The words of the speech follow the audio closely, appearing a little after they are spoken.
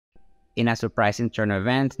In a surprising turn of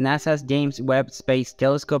events, NASA's James Webb Space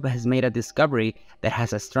Telescope has made a discovery that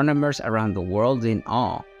has astronomers around the world in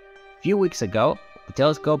awe. A few weeks ago, the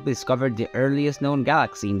telescope discovered the earliest known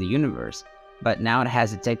galaxy in the universe, but now it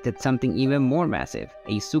has detected something even more massive,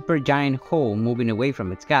 a supergiant hole moving away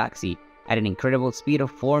from its galaxy at an incredible speed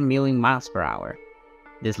of 4 million miles per hour.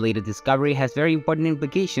 This latest discovery has very important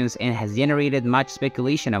implications and has generated much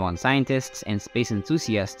speculation among scientists and space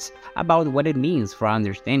enthusiasts about what it means for our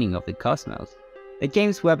understanding of the cosmos. The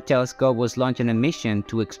James Webb Telescope was launched on a mission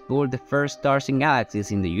to explore the first stars and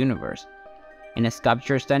galaxies in the universe, and has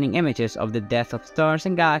captured stunning images of the death of stars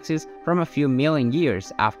and galaxies from a few million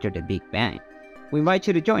years after the Big Bang. We invite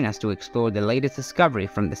you to join us to explore the latest discovery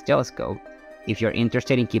from this telescope. If you're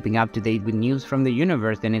interested in keeping up to date with news from the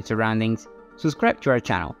universe and its surroundings, subscribe to our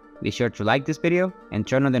channel, be sure to like this video, and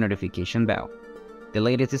turn on the notification bell. The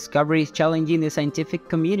latest discovery is challenging the scientific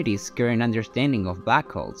community's current understanding of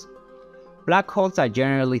black holes. Black holes are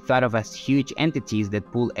generally thought of as huge entities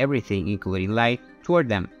that pull everything, including light, toward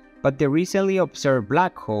them, but the recently observed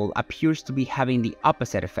black hole appears to be having the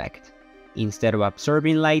opposite effect. Instead of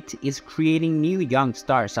absorbing light, it's creating new young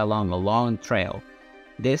stars along a long trail.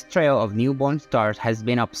 This trail of newborn stars has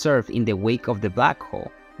been observed in the wake of the black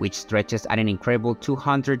hole, which stretches at an incredible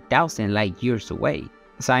 200,000 light-years away.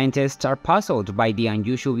 Scientists are puzzled by the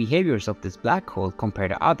unusual behaviors of this black hole compared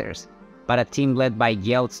to others, but a team led by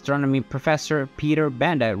Yale astronomy professor Peter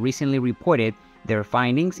Banda recently reported their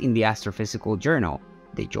findings in the astrophysical journal,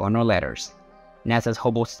 the Journal Letters. NASA's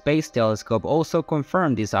Hubble Space Telescope also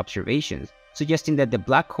confirmed these observations, suggesting that the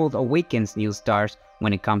black hole awakens new stars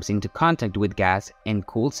when it comes into contact with gas and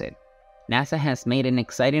cools it. NASA has made an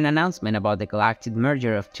exciting announcement about the galactic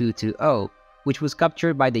merger of 220, which was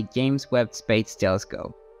captured by the James Webb Space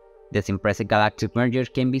Telescope. This impressive galactic merger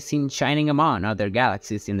can be seen shining among other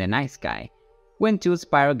galaxies in the night sky. When two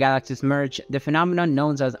spiral galaxies merge, the phenomenon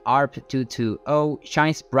known as ARP-220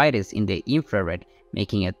 shines brightest in the infrared,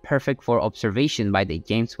 making it perfect for observation by the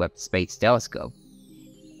James Webb Space Telescope.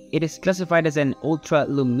 It is classified as an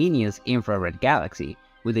ultra-luminous infrared galaxy,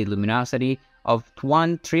 with a luminosity of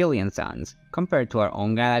 1 trillion suns, compared to our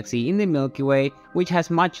own galaxy in the Milky Way, which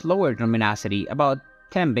has much lower luminosity, about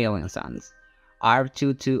 10 billion suns.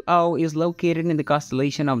 ARP-220 is located in the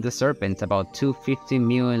constellation of the Serpent, about 250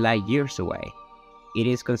 million light-years away. It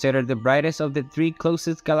is considered the brightest of the 3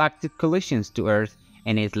 closest galactic collisions to Earth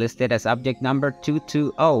and is listed as object number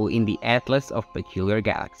 220 in the Atlas of Peculiar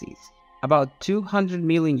Galaxies. About 200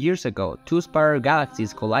 million years ago, 2 spiral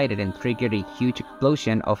galaxies collided and triggered a huge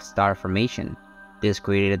explosion of star formation. This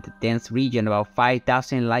created a dense region about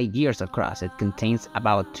 5,000 light-years across. It contains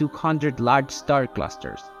about 200 large star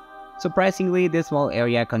clusters. Surprisingly, this small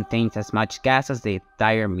area contains as much gas as the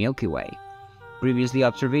entire Milky Way. Previously,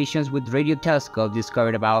 observations with radio telescopes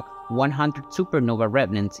discovered about 100 supernova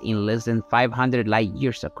remnants in less than 500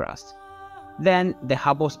 light-years across. Then, the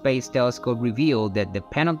Hubble Space Telescope revealed that the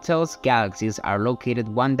pentathlon galaxies are located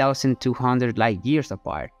 1,200 light-years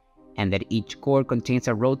apart, and that each core contains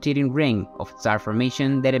a rotating ring of star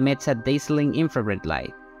formation that emits a dazzling infrared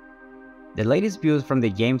light. The latest views from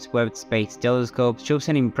the James Webb Space Telescope shows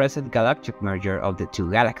an impressive galactic merger of the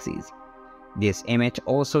 2 galaxies. This image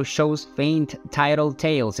also shows faint tidal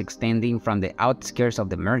tails extending from the outskirts of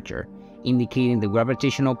the merger, indicating the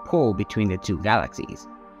gravitational pull between the 2 galaxies.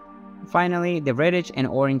 Finally, the reddish and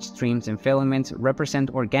orange streams and filaments represent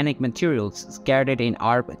organic materials scattered in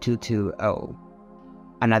ARP-220.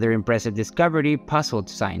 Another impressive discovery puzzled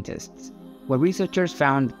scientists. When researchers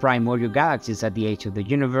found primordial galaxies at the edge of the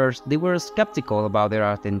universe, they were skeptical about their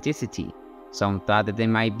authenticity. Some thought that they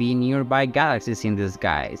might be nearby galaxies in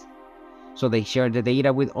disguise. So they shared the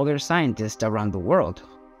data with other scientists around the world,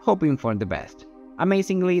 hoping for the best.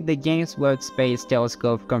 Amazingly, the James Webb Space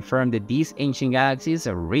Telescope confirmed that these ancient galaxies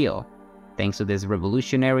are real. Thanks to this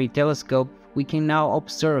revolutionary telescope, we can now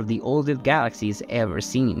observe the oldest galaxies ever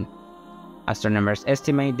seen. Astronomers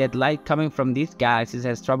estimate that light coming from these galaxies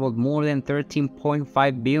has traveled more than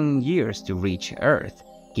 13.5 billion years to reach Earth,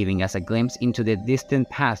 giving us a glimpse into the distant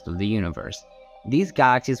past of the universe. These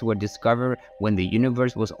galaxies were discovered when the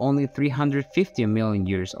universe was only 350 million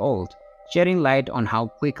years old, shedding light on how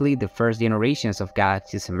quickly the first generations of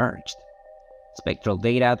galaxies emerged. Spectral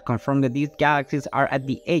data confirm that these galaxies are at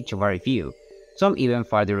the edge of our view, some even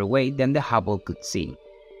farther away than the Hubble could see.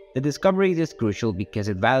 The discovery is crucial because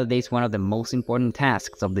it validates one of the most important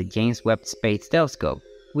tasks of the James Webb Space Telescope,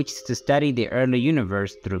 which is to study the early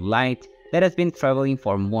universe through light that has been traveling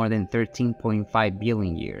for more than 13.5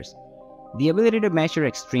 billion years. The ability to measure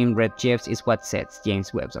extreme redshifts is what sets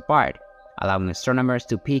James Webb apart, allowing astronomers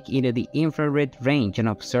to peek into the infrared range and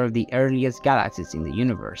observe the earliest galaxies in the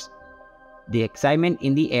universe. The excitement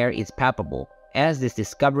in the air is palpable, as this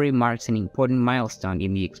discovery marks an important milestone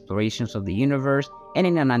in the explorations of the universe and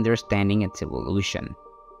in an understanding its evolution.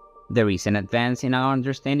 The recent advance in our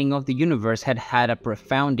understanding of the universe had had a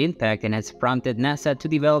profound impact and has prompted NASA to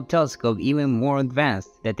develop telescopes even more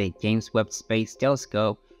advanced than the James Webb Space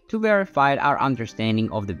Telescope to verify our understanding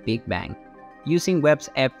of the Big Bang. Using Webb's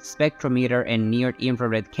F spectrometer and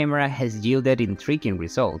near-infrared camera has yielded intriguing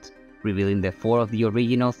results, revealing that 4 of the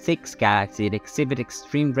original 6 galaxies exhibit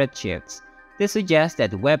extreme redshifts. This suggests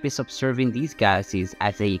that Webb is observing these galaxies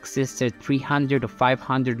as they existed 300 to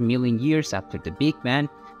 500 million years after the Big Bang,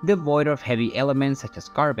 devoid of heavy elements such as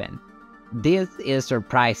carbon. This is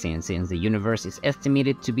surprising since the universe is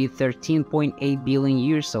estimated to be 13.8 billion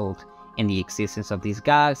years old, and the existence of these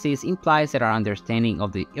galaxies implies that our understanding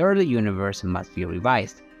of the early universe must be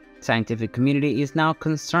revised. The scientific community is now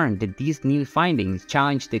concerned that these new findings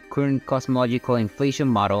challenge the current cosmological inflation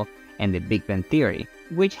model and the Big Bang theory,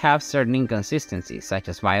 which have certain inconsistencies, such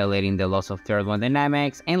as violating the laws of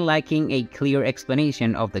thermodynamics and lacking a clear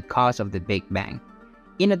explanation of the cause of the Big Bang.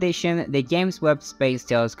 In addition, the James Webb Space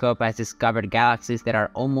Telescope has discovered galaxies that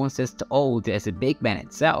are almost as old as the Big Bang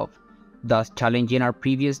itself, thus challenging our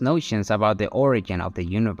previous notions about the origin of the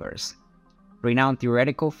universe. Renowned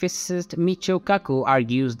theoretical physicist Michio Kaku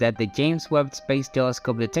argues that the James Webb Space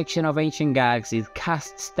Telescope detection of ancient galaxies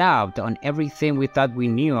casts doubt on everything we thought we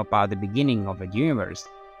knew about the beginning of the universe.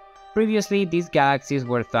 Previously, these galaxies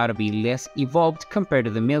were thought to be less evolved compared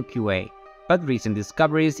to the Milky Way, but recent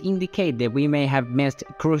discoveries indicate that we may have missed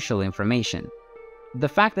crucial information. The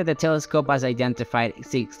fact that the telescope has identified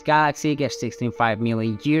 6 galaxies at 16.5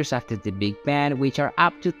 million years after the Big Bang, which are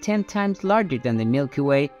up to 10 times larger than the Milky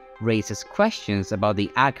Way, raises questions about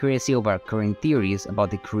the accuracy of our current theories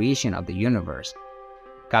about the creation of the universe.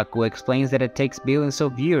 Kaku explains that it takes billions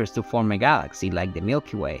of years to form a galaxy like the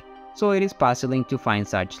Milky Way, so it is puzzling to find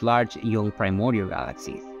such large young primordial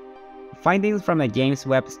galaxies. Findings from the James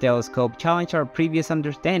Webb Telescope challenge our previous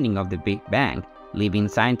understanding of the Big Bang, leaving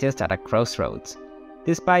scientists at a crossroads.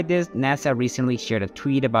 Despite this, NASA recently shared a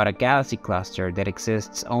tweet about a galaxy cluster that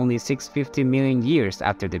exists only 650 million years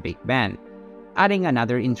after the Big Bang, adding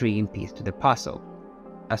another intriguing piece to the puzzle.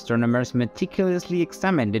 Astronomers meticulously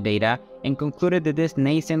examined the data and concluded that this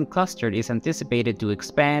nascent cluster is anticipated to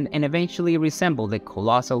expand and eventually resemble the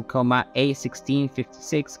colossal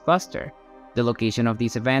A1656 cluster. The location of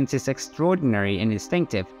these events is extraordinary and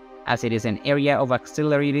distinctive, as it is an area of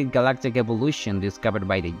accelerated galactic evolution discovered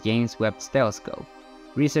by the James Webb Telescope.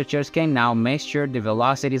 Researchers can now measure the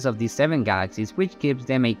velocities of these 7 galaxies, which gives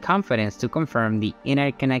them a confidence to confirm the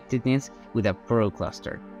interconnectedness with a pearl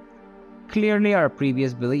cluster. Clearly, our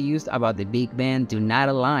previous beliefs about the Big Bang do not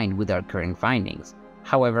align with our current findings.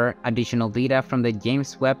 However, additional data from the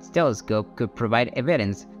James Webb Telescope could provide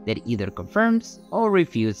evidence that either confirms or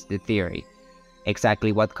refutes the theory.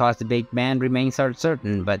 Exactly what caused the Big Bang remains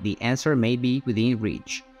uncertain, but the answer may be within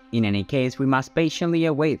reach. In any case, we must patiently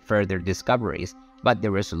await further discoveries, but the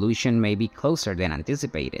resolution may be closer than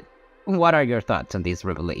anticipated. What are your thoughts on these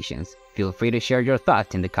revelations? Feel free to share your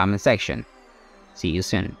thoughts in the comment section. See you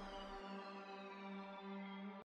soon.